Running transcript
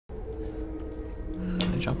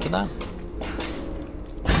jump to that?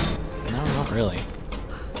 No, not really.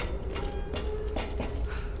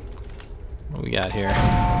 What do we got here?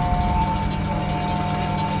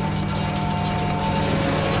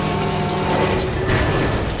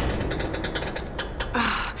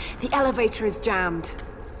 The elevator is jammed.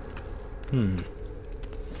 Did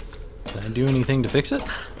I do anything to fix it?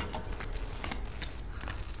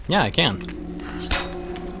 Yeah, I can.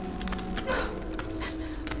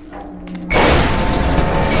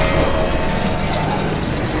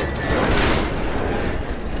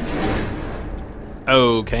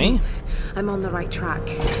 Okay. I'm on the right track.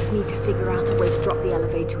 Just need to figure out a way to drop the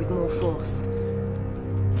elevator with more force.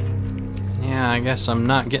 Yeah, I guess I'm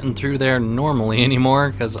not getting through there normally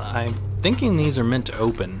anymore, because I'm thinking these are meant to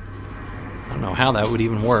open. I don't know how that would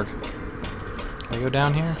even work. Can I go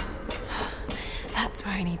down here? That's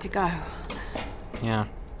where I need to go. Yeah.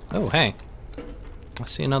 Oh, hey. I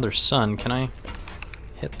see another sun. Can I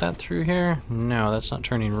hit that through here? No, that's not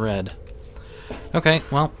turning red. Okay,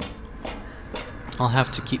 well, I'll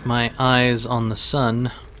have to keep my eyes on the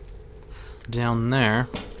sun down there.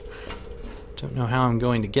 Don't know how I'm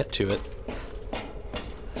going to get to it.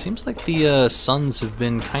 Seems like the suns have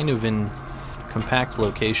been kind of in compact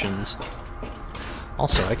locations.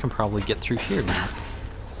 Also, I can probably get through here now.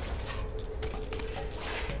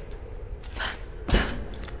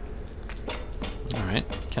 Alright,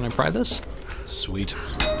 can I pry this? Sweet.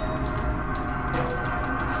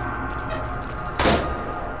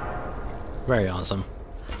 Very awesome.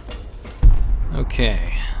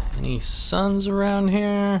 Okay, any suns around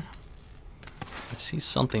here? I see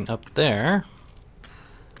something up there.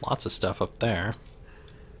 Lots of stuff up there.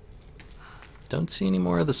 Don't see any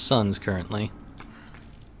more of the suns currently.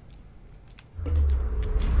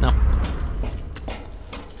 No.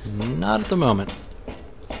 Not at the moment.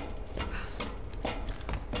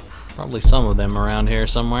 Probably some of them around here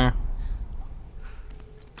somewhere.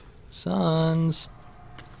 Suns.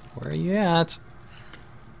 Where are you at?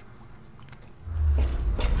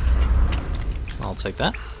 I'll take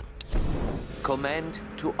that. Command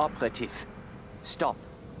to operative. Stop.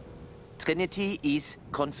 Trinity is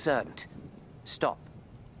concerned. Stop.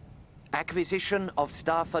 Acquisition of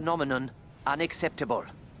star phenomenon unacceptable.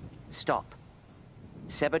 Stop.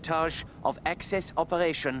 Sabotage of access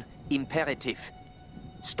operation imperative.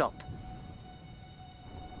 Stop.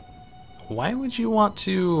 Why would you want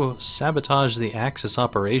to sabotage the Axis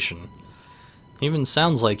operation? Even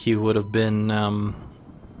sounds like he would have been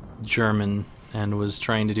German and was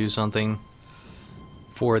trying to do something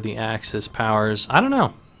for the Axis powers. I don't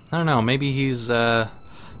know. Maybe he's maybe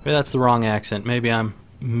that's the wrong accent. Maybe I'm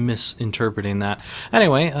misinterpreting that.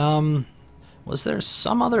 Anyway, was there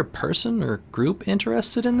some other person or group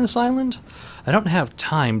interested in this island? I don't have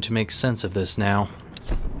time to make sense of this now.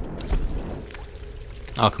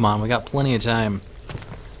 Oh, come on, we got plenty of time.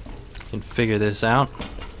 We can figure this out.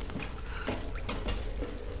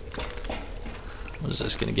 What is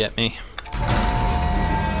this gonna get me?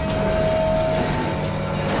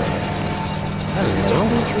 I just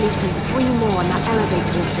need to loosen 3 more and that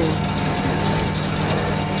elevator will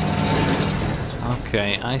fall.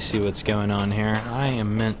 Okay, I see what's going on here. I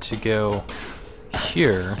am meant to go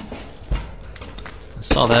here. I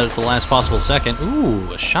saw that at the last possible second.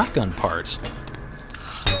 Ooh, a shotgun part.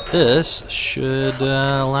 This should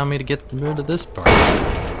allow me to get rid of this part.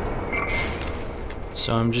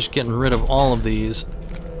 So I'm just getting rid of all of these.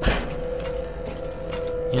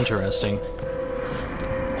 Interesting. Do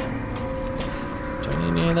I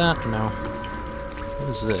need any of that? No. What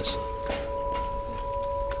is this?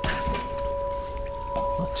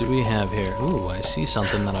 What do we have here? Ooh, I see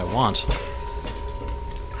something that I want.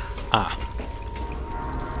 Ah.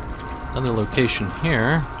 Another location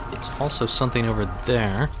here. There's also something over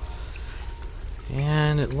there.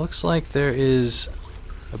 And it looks like there is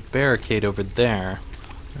a barricade over there.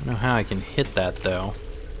 I don't know how I can hit that though.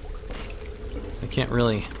 I can't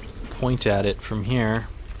really point at it from here.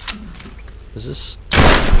 Is this...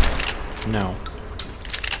 No.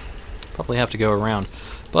 Probably have to go around.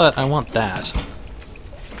 But I want that.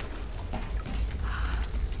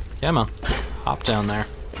 Come on. Hop down there.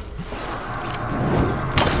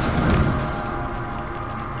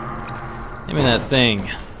 Give me that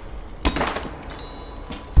thing.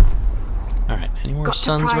 Alright, any more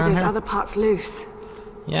suns Got to pry around those here? other parts loose.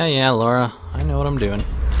 Yeah, Laura. I know what I'm doing.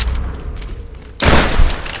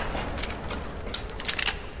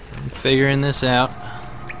 I'm figuring this out.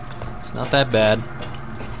 It's not that bad.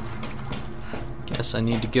 Guess I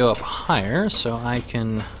need to go up higher so I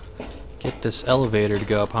can get this elevator to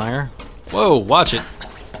go up higher. Whoa, watch it.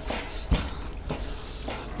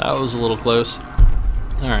 That was a little close.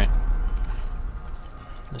 Alright.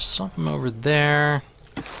 There's something over there.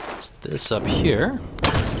 What's this up here?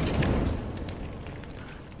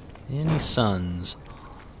 Any suns?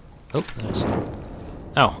 Oh, there's...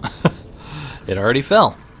 Oh, it already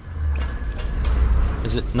fell.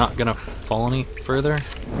 Is it not gonna fall any further?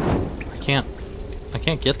 I can't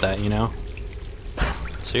get that, you know.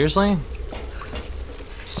 Seriously?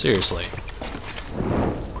 Seriously.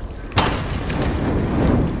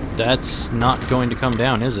 That's not going to come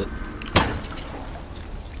down, is it?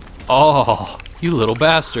 Oh, you little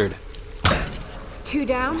bastard. 2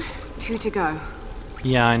 down, 2 to go.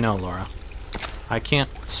 Yeah, I know, Laura. I can't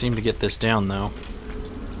seem to get this down, though.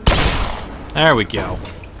 There we go.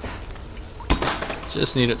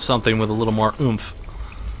 Just needed something with a little more oomph.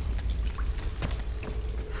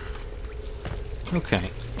 Okay.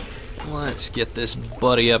 Let's get this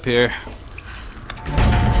buddy up here.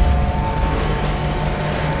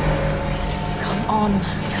 Come on,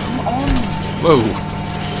 come on. Whoa.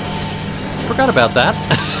 Forgot about that.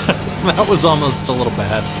 That was almost a little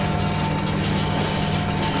bad.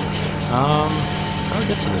 How do I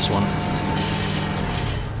get to this one?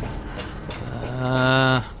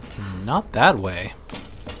 Not that way.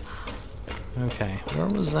 Okay, where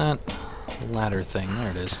was that ladder thing?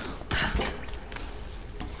 There it is.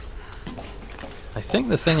 I think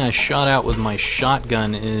the thing I shot out with my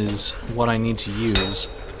shotgun is what I need to use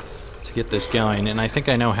to get this going, and I think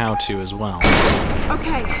I know how to as well.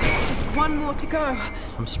 Okay, just 1 more to go.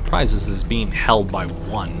 I'm surprised this is being held by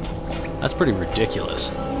 1. That's pretty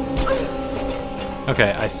ridiculous.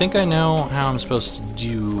 Okay, I think I know how I'm supposed to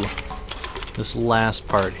do this last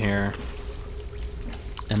part here.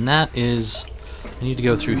 And that is, I need to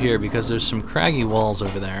go through here because there's some craggy walls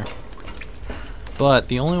over there. But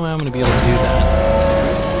the only way I'm going to be able to do that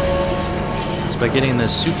is by getting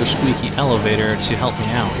this super squeaky elevator to help me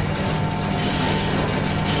out.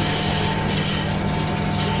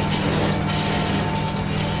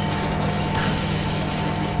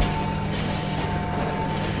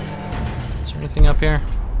 Is there anything up here?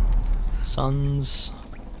 Suns?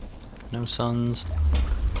 No suns.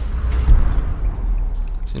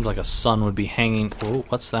 Seems like a sun would be hanging. Whoa,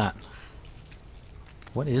 what's that?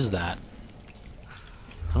 What is that?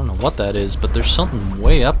 I don't know what that is, but there's something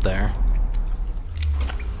way up there.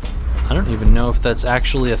 I don't even know if that's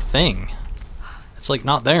actually a thing. It's like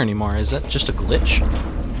not there anymore. Is that just a glitch?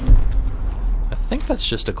 I think that's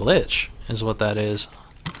just a glitch, is what that is.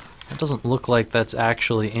 That doesn't look like that's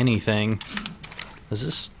actually anything. Does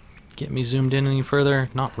this get me zoomed in any further?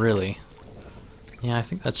 Not really. Yeah, I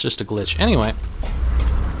think that's just a glitch. Anyway.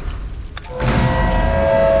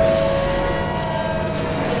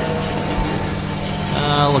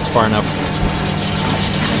 Looks far enough.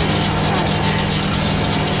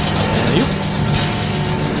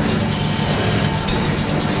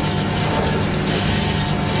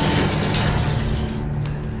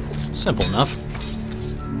 Simple enough.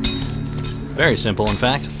 Very simple, in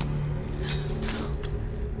fact.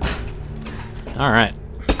 Alright.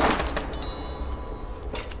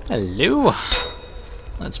 Hello.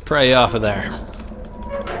 Let's pray off of there.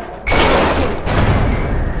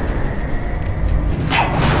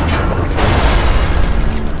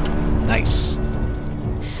 Nice.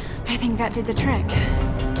 I think that did the trick.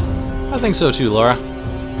 I think so too, Laura.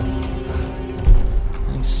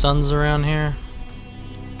 Any suns around here?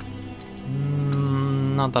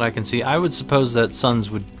 Not that I can see. I would suppose that suns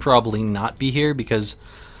would probably not be here because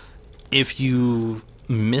if you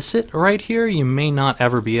miss it right here, you may not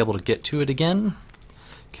ever be able to get to it again,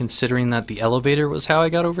 considering that the elevator was how I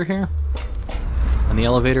got over here. And the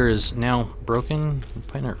elevator is now broken.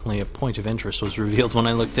 Apparently a point of interest was revealed when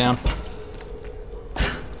I looked down.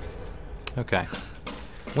 Okay.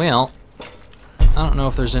 Well, I don't know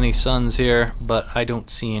if there's any suns here, but I don't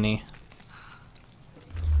see any.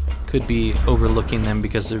 Could be overlooking them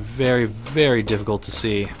because they're very, very difficult to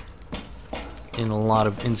see in a lot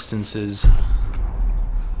of instances,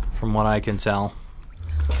 from what I can tell.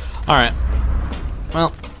 Alright.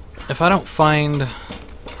 Well, if I don't find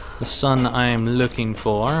the sun I'm looking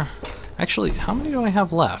for... Actually, how many do I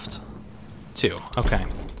have left? 2. Okay.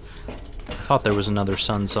 I thought there was another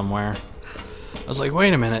sun somewhere. I was like,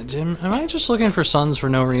 wait a minute, Jim, am I just looking for suns for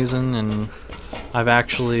no reason and I've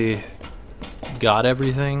actually got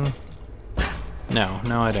everything? No,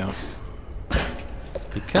 I don't.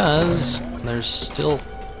 Because there's still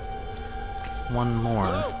one more.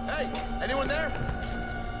 Hey, anyone there?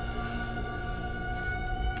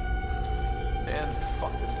 Man,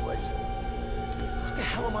 fuck this place. What the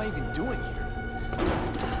hell am I even doing here?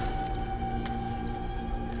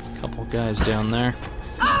 There's a couple guys down there.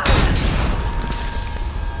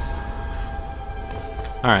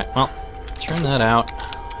 Alright, well, turn that out.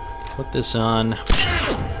 Put this on. I'll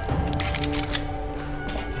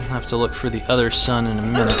have to look for the other sun in a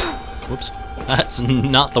minute. Whoops. That's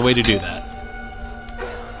not the way to do that.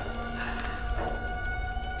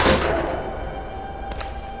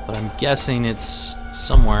 But I'm guessing it's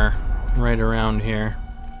somewhere right around here.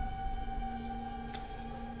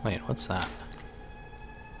 Wait, what's that?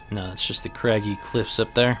 No, it's just the craggy cliffs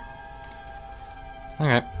up there.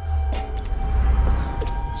 Alright.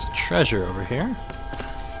 There's a treasure over here.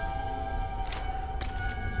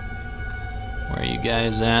 Where are you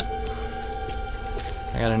guys at?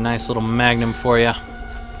 I got a nice little magnum for you.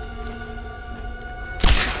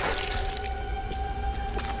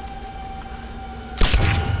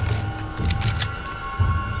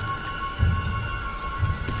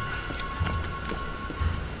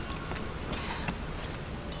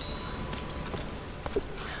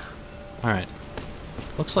 Alright.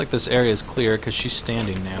 Looks like this area is clear because she's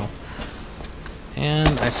standing now.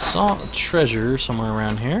 And I saw a treasure somewhere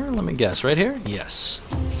around here. Let me guess. Right here? Yes.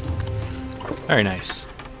 Very nice.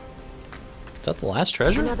 Is that the last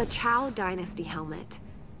treasure? Another Chow Dynasty helmet.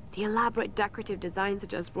 The elaborate decorative design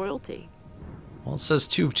suggests royalty. Well, it says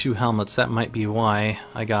 2 of 2 helmets. That might be why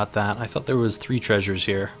I got that. I thought there was 3 treasures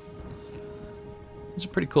here. These are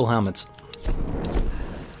pretty cool helmets.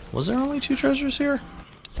 Was there only 2 treasures here?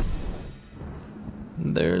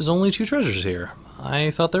 There's only 2 treasures here.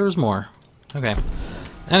 I thought there was more. Okay.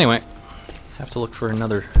 Anyway, have to look for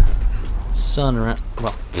another sun around.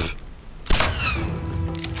 Well,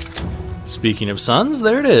 speaking of suns,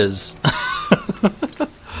 there it is.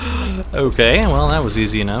 Okay, well, that was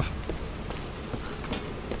easy enough.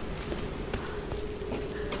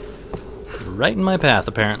 Right in my path,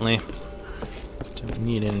 apparently. Don't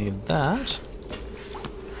need any of that.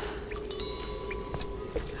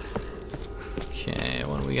 Okay,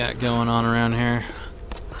 what do we got going on around here?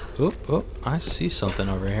 Oop, oh, I see something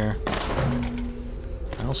over here.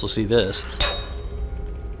 I also see this.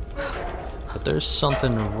 But there's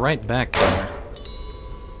something right back there.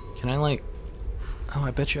 Can I, like... Oh,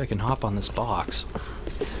 I bet you I can hop on this box.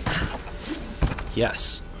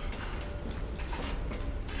 Yes.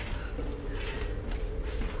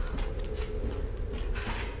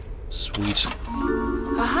 Sweet.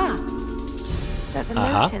 Aha! There's a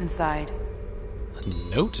note inside.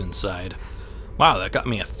 A note inside? Wow, that got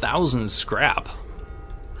me 1,000 scrap.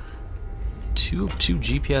 2 of 2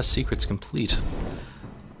 GPS secrets complete.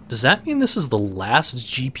 Does that mean this is the last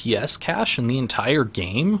GPS cache in the entire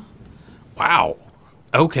game? Wow.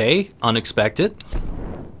 Okay, unexpected.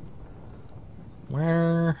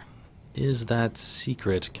 Where is that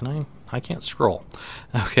secret? Can I can't scroll.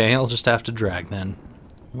 Okay, I'll just have to drag then.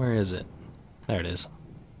 Where is it? There it is.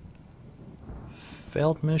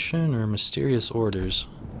 Failed mission or mysterious orders?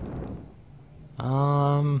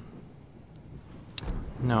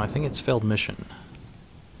 No, I think it's failed mission.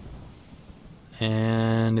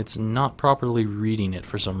 And it's not properly reading it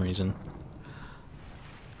for some reason.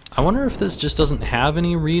 I wonder if this just doesn't have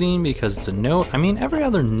any reading because it's a note. I mean, every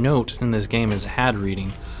other note in this game has had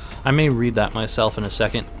reading. I may read that myself in a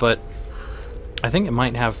second, but I think it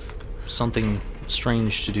might have something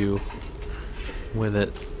strange to do with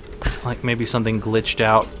it. Like maybe something glitched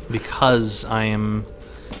out because I am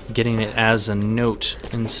getting it as a note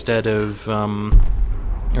instead of,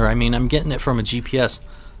 or I mean, I'm getting it from a GPS.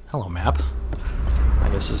 Hello, map. I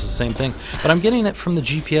guess it's the same thing. But I'm getting it from the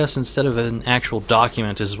GPS instead of an actual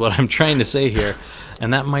document is what I'm trying to say here.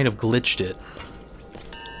 And that might have glitched it.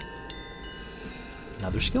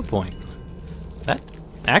 Another skill point. That,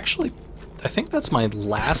 actually, I think that's my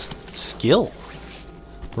last skill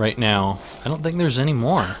right now. I don't think there's any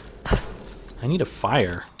more. I need a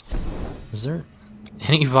fire. Is there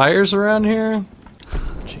any fires around here?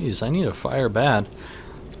 Jeez, I need a fire bad.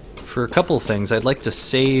 For a couple of things, I'd like to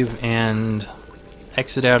save and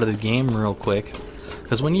exit out of the game real quick.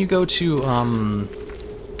 Because when you go to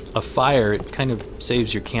a fire, it kind of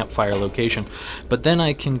saves your campfire location. But then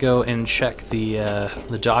I can go and check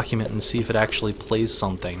the document and see if it actually plays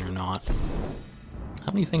something or not.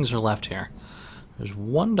 How many things are left here? There's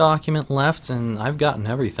 1 document left, and I've gotten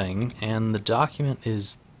everything. And the document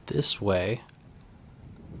is this way.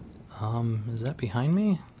 Is that behind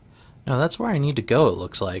me? No, that's where I need to go, it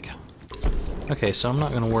looks like. Okay, so I'm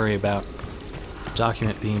not going to worry about the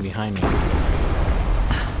document being behind me.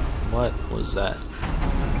 What was that?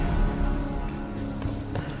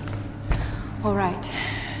 All right,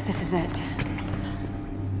 this is it.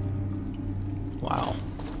 Wow.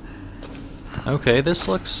 Okay, this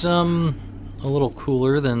looks a little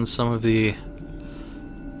cooler than some of the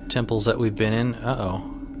temples that we've been in. Uh-oh.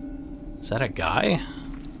 Is that a guy?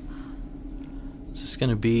 Is this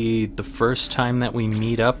gonna be the first time that we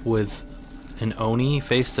meet up with an Oni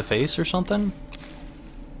face to face or something?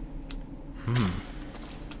 Is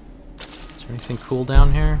there anything cool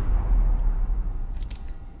down here?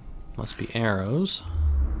 Must be arrows.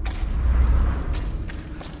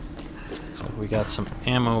 So we got some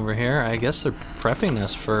ammo over here. I guess they're prepping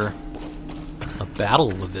us for a battle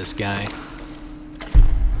with this guy.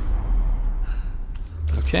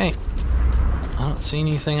 Okay. I don't see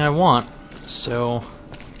anything I want, so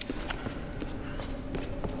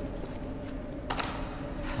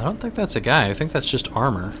I don't think that's a guy. I think that's just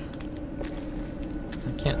armor.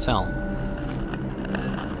 I can't tell.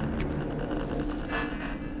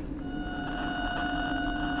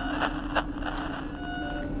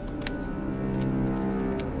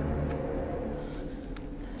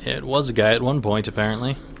 It was a guy at one point,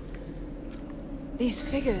 apparently. These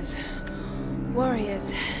figures.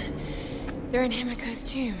 Warriors. They're in Himiko's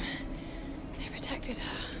tomb. They protected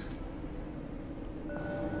her.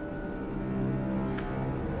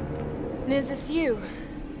 And is this you?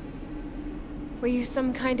 Were you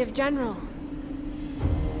some kind of general?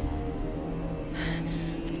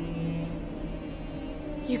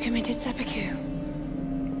 You committed seppuku.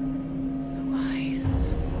 Why?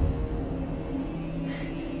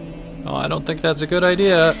 Oh, I don't think that's a good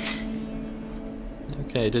idea.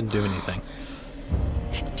 Okay, it didn't do anything.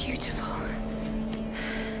 It's beautiful.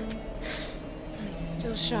 It's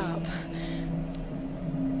still sharp.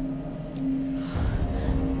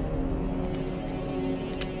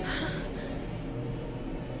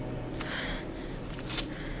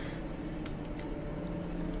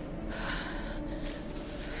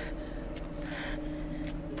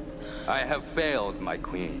 I have failed, my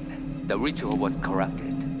queen. The ritual was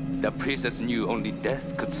corrupted. The priestess knew only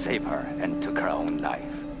death could save her and took her own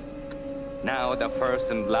life. Now the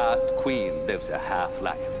first and last queen lives a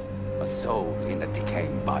half-life, a soul in a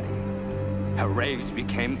decaying body. Her rage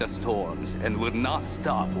became the storms and will not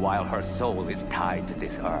stop while her soul is tied to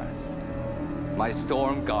this earth. My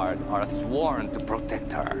storm guard are sworn to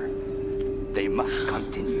protect her. They must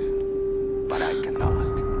continue, but I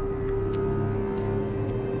cannot.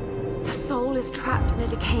 The soul is trapped in a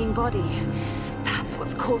decaying body. That's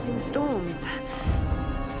what's causing the storms.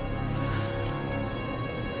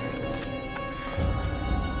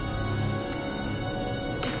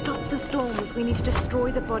 To stop the storms, we need to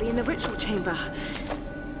destroy the body in the ritual chamber.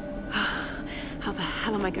 How the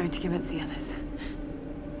hell am I going to convince the others?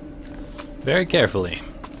 Very carefully.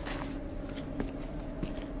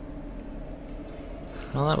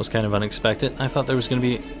 Well, that was kind of unexpected. I thought there was going to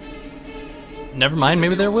be... Never mind,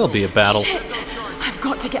 maybe there will be a battle. Shit! I've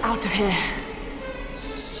got to get out of here.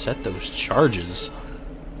 Set those charges.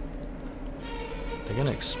 They're gonna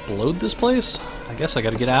explode this place? I guess I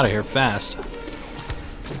gotta get out of here fast.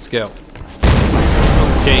 Let's go.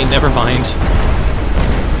 Okay, never mind.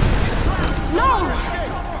 No!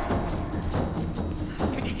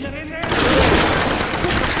 Can you get in there?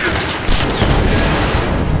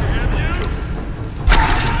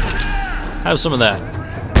 Have some of that.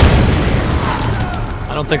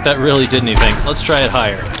 I don't think that really did anything. Let's try it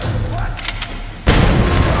higher.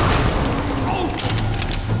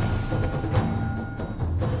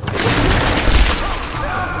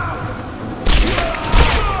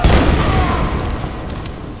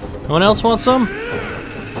 No one else wants some?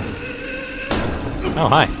 Oh,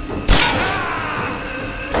 hi.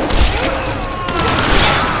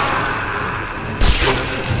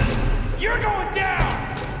 You're going down!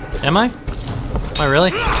 Am I? Am I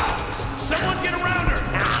really? Someone get around her!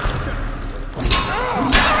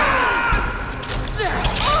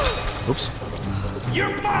 Oops.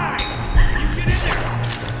 You're mine! You get in there!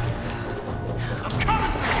 I'm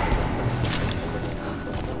coming for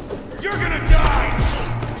you! You're gonna die!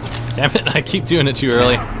 Damn it, I keep doing it too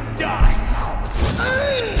early. Die!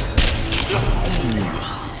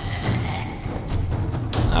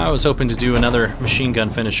 I was hoping to do another machine gun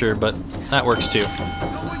finisher, but that works too.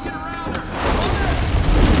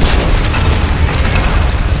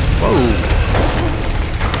 Whoa.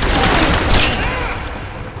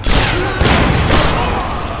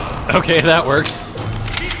 Okay, that works.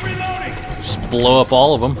 Keep reloading! Just blow up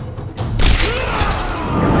all of them.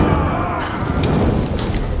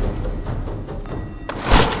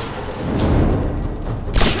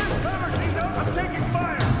 I'm taking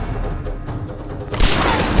fire!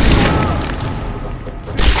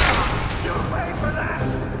 You ready for that?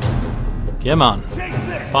 Come on. Take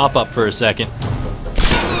this! Pop up for a second.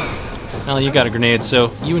 Well, you got a grenade,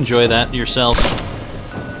 so you enjoy that yourself.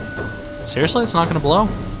 Seriously, it's not gonna blow?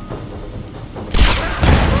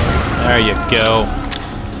 There you go.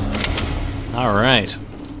 Alright.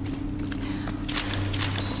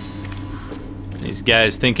 These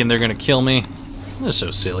guys thinking they're gonna kill me. They're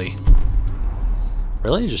so silly.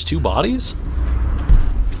 Really? Just 2 bodies?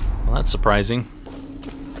 Well, that's surprising.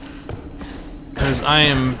 Because I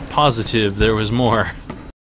am positive there was more.